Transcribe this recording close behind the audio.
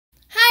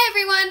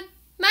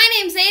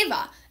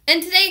Ava,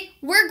 and today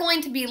we're going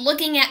to be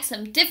looking at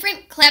some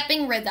different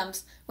clapping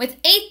rhythms with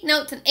eighth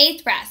notes and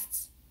eighth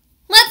rests.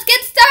 Let's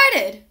get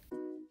started!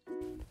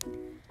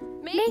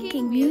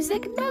 Making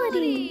music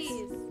melodies.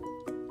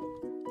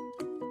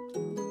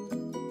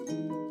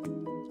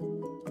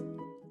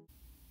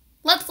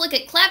 Let's look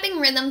at clapping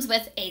rhythms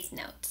with eighth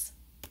notes.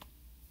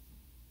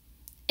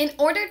 In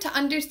order to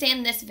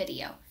understand this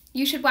video,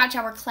 you should watch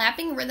our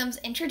clapping rhythms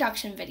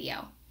introduction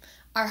video,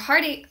 our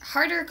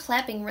harder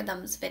clapping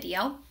rhythms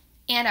video,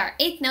 and our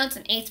eighth notes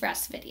and eighth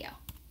rests video.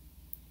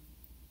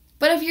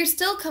 But if you're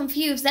still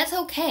confused, that's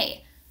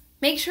okay.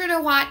 Make sure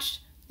to watch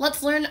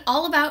Let's Learn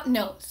All About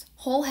Notes,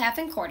 whole, half,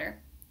 and quarter.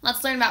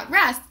 Let's learn about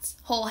rests,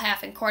 whole,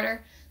 half, and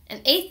quarter,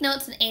 and eighth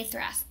notes and eighth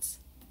rests.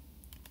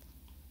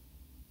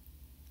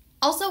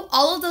 Also,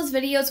 all of those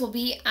videos will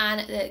be on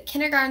the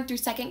kindergarten through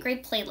second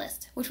grade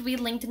playlist, which will be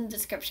linked in the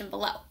description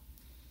below.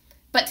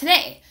 But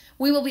today,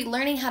 we will be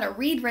learning how to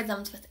read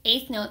rhythms with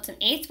eighth notes and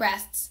eighth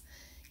rests,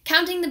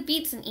 counting the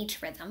beats in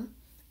each rhythm,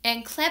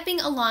 and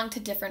clapping along to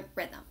different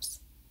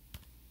rhythms.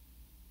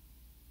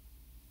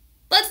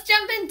 Let's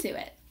jump into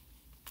it.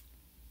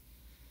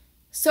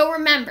 So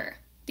remember,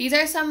 these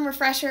are some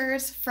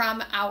refreshers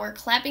from our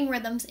clapping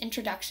rhythms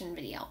introduction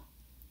video.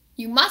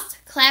 You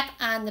must clap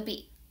on the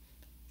beat,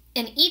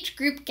 and each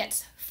group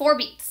gets 4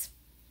 beats.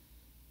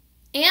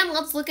 And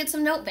let's look at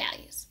some note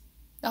values.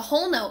 The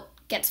whole note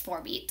gets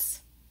 4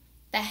 beats.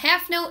 The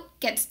half note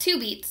gets 2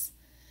 beats.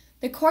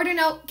 The quarter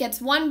note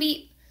gets 1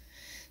 beat.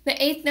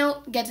 The eighth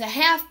note gets a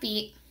half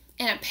beat.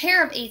 And a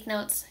pair of eighth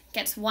notes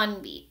gets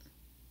 1 beat.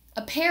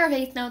 A pair of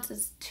eighth notes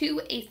is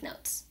 2 eighth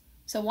notes.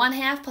 So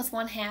 1/2 plus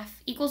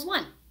 1/2 equals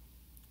 1.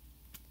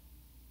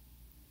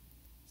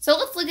 So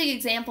let's look at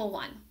example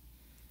 1.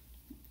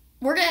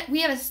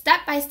 We have a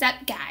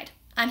step-by-step guide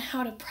on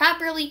how to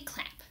properly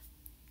clap.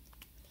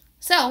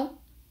 So,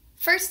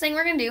 first thing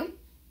we're going to do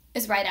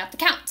is write out the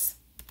counts.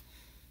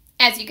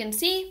 As you can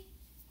see,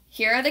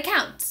 here are the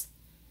counts.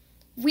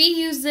 We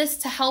use this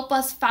to help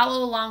us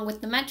follow along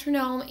with the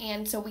metronome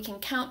and so we can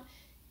count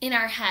in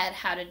our head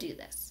how to do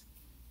this.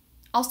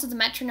 Also, the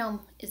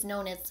metronome is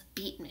known as the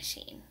beat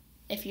machine,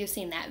 if you've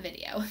seen that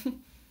video.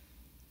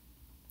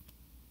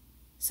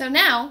 So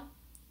now,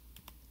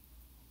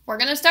 we're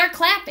going to start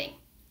clapping.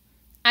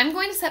 I'm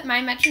going to set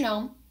my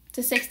metronome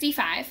to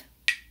 65.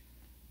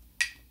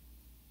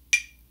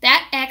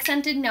 That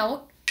accented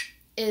note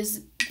is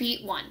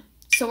beat 1.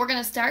 So we're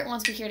going to start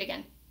once we hear it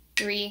again.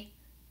 3,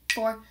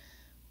 4,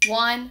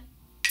 1,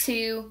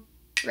 2,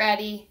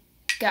 ready,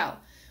 go.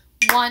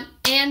 1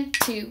 and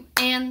 2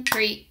 and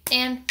 3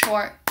 and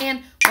 4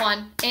 and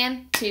 1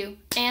 and 2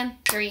 and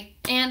 3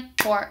 and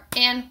 4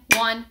 and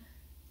 1,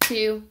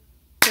 2,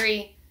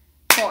 3,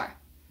 4.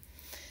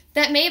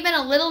 That may have been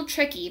a little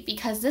tricky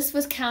because this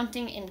was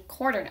counting in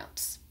quarter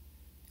notes.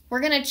 We're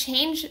going to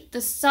change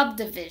the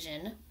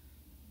subdivision,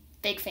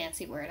 big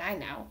fancy word, I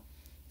know,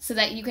 so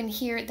that you can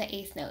hear the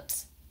eighth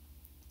notes.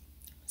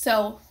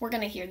 So we're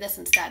going to hear this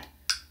instead.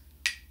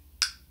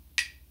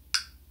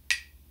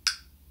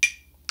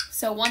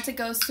 So once it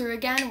goes through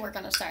again, we're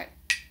going to start.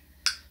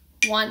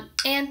 1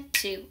 and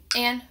 2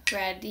 and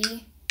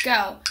ready,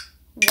 go.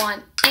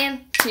 1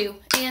 and 2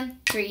 and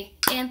 3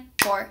 and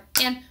 4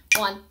 and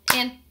 1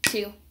 and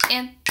 2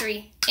 and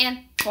 3 and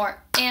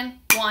 4 and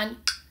 1,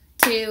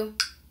 2,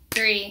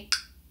 3,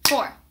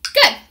 4.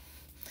 Good.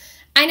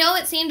 I know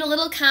it seemed a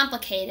little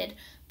complicated,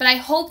 but I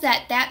hope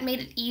that made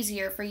it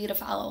easier for you to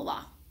follow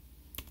along.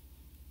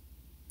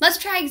 Let's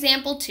try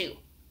example 2.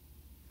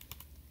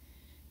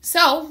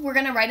 So we're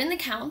going to write in the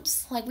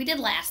counts like we did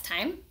last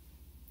time.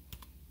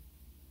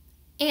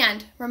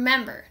 And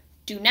remember,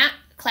 do not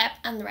clap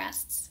on the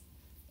rests.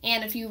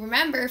 And if you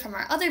remember from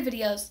our other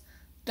videos,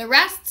 the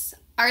rests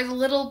are the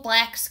little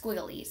black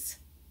squigglies.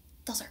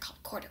 Those are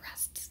called quarter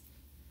rests.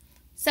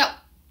 So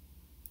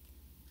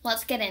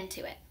let's get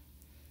into it.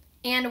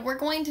 And we're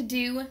going to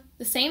do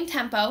the same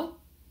tempo,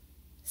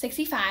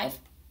 65,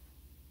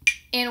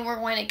 and we're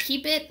going to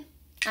keep it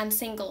on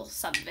single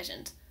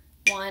subdivisions.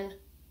 1,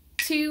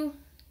 2,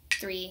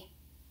 3,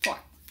 4,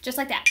 just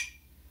like that.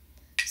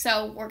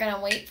 So we're going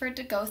to wait for it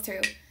to go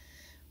through.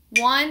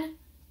 1,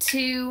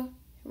 2,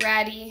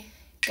 ready,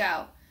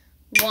 go.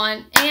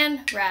 1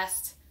 and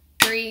rest,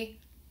 3,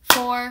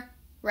 4,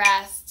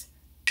 rest,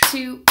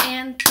 2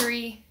 and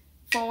 3,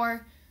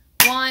 4,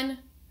 1,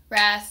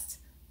 rest,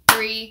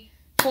 3,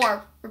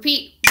 4.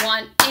 Repeat.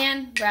 1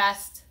 and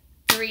rest,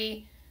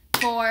 3,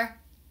 4,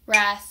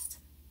 rest,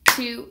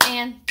 2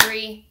 and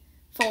 3,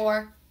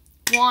 4,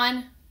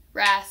 1,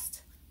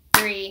 rest,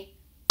 3,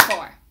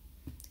 4.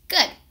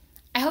 Good.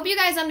 I hope you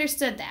guys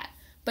understood that.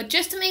 But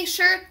just to make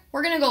sure,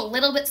 we're going to go a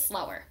little bit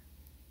slower.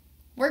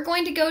 We're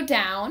going to go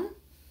down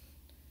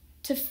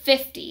to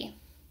 50.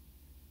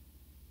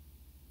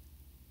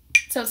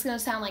 So it's going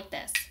to sound like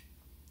this.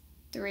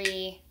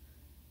 3,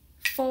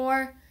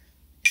 4.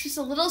 It's just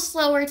a little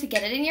slower to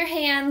get it in your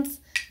hands.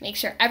 Make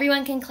sure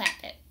everyone can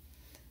clap it.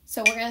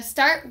 So we're going to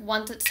start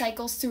once it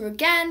cycles through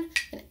again,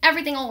 and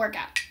everything will work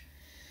out.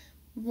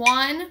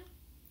 1,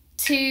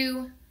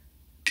 2,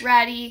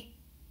 ready,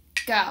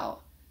 go.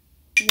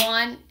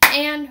 1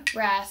 and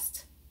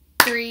rest,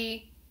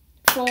 3,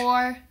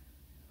 4,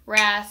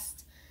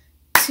 rest,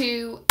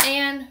 2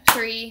 and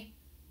 3,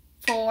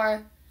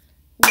 4,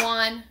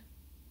 1,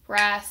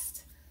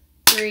 rest,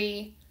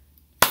 3,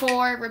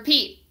 4,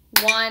 repeat,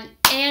 1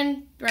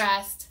 and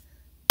rest,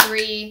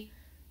 3,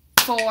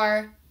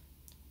 4,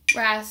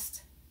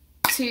 rest,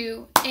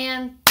 2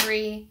 and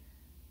 3,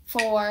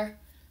 4,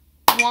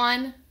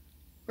 1,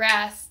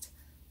 rest,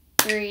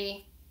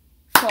 3,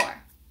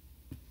 4.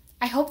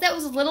 I hope that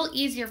was a little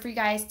easier for you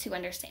guys to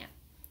understand.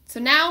 So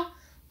now,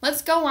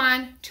 let's go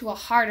on to a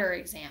harder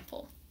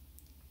example.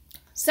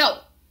 So,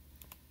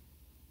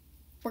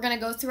 we're going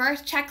to go through our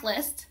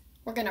checklist.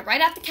 We're going to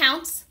write out the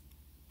counts,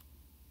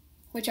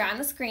 which are on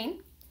the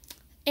screen,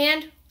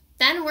 and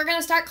then we're going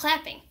to start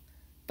clapping.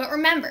 But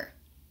remember,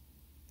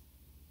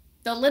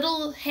 the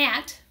little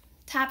hat,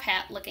 top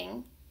hat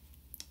looking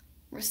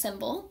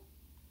symbol,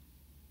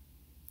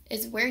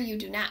 is where you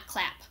do not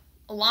clap,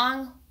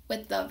 along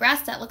with the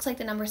rest that looks like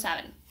the number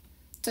 7.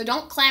 So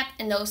don't clap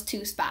in those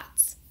two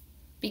spots,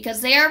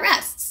 because they are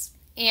rests.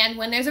 And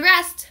when there's a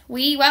rest,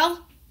 we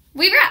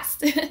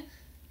rest.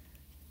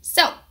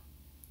 So,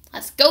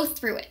 let's go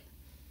through it.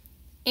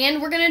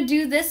 And we're going to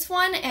do this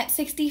one at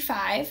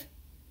 65.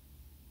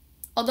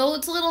 Although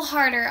it's a little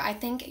harder, I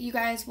think you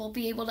guys will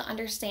be able to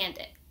understand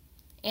it.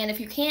 And if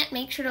you can't,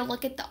 make sure to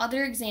look at the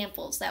other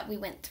examples that we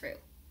went through.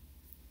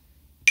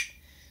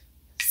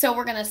 So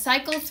we're going to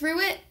cycle through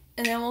it,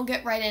 and then we'll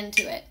get right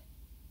into it.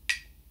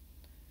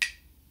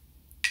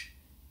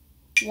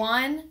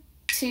 1,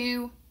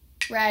 2,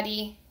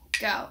 ready,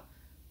 go.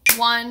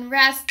 1,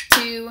 rest,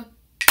 2,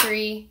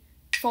 3,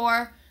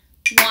 4,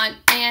 1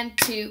 and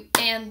 2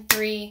 and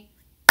 3,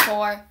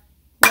 4,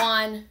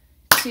 1,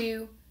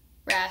 2,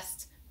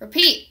 rest,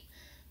 repeat.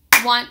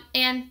 1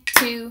 and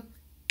 2,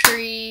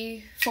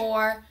 3,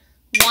 4,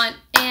 1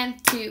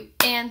 and 2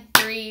 and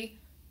 3,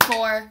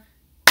 4,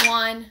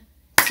 1,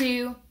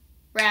 2,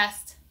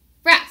 rest,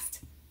 rest.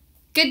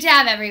 Good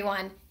job,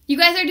 everyone. You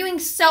guys are doing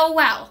so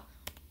well.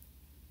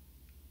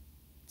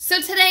 So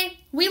today,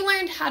 we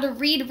learned how to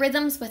read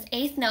rhythms with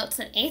eighth notes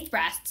and eighth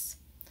rests.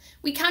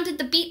 We counted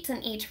the beats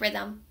in each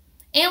rhythm,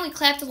 and we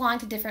clapped along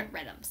to different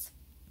rhythms.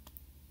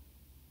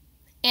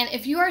 And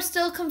if you are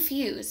still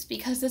confused,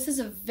 because this is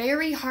a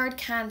very hard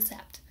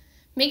concept,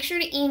 make sure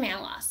to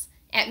email us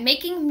at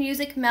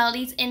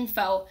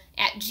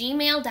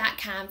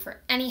makingmusicmelodiesinfo@gmail.com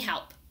for any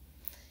help.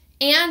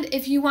 And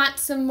if you want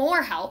some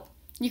more help,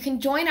 you can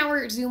join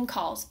our Zoom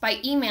calls by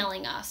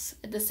emailing us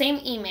at the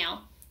same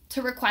email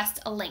to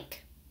request a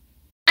link.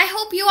 I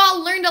hope you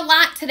all learned a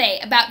lot today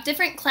about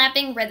different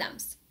clapping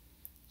rhythms.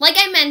 Like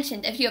I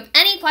mentioned, if you have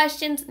any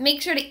questions,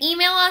 make sure to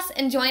email us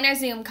and join our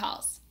Zoom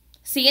calls.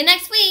 See you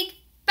next week.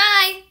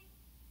 Bye!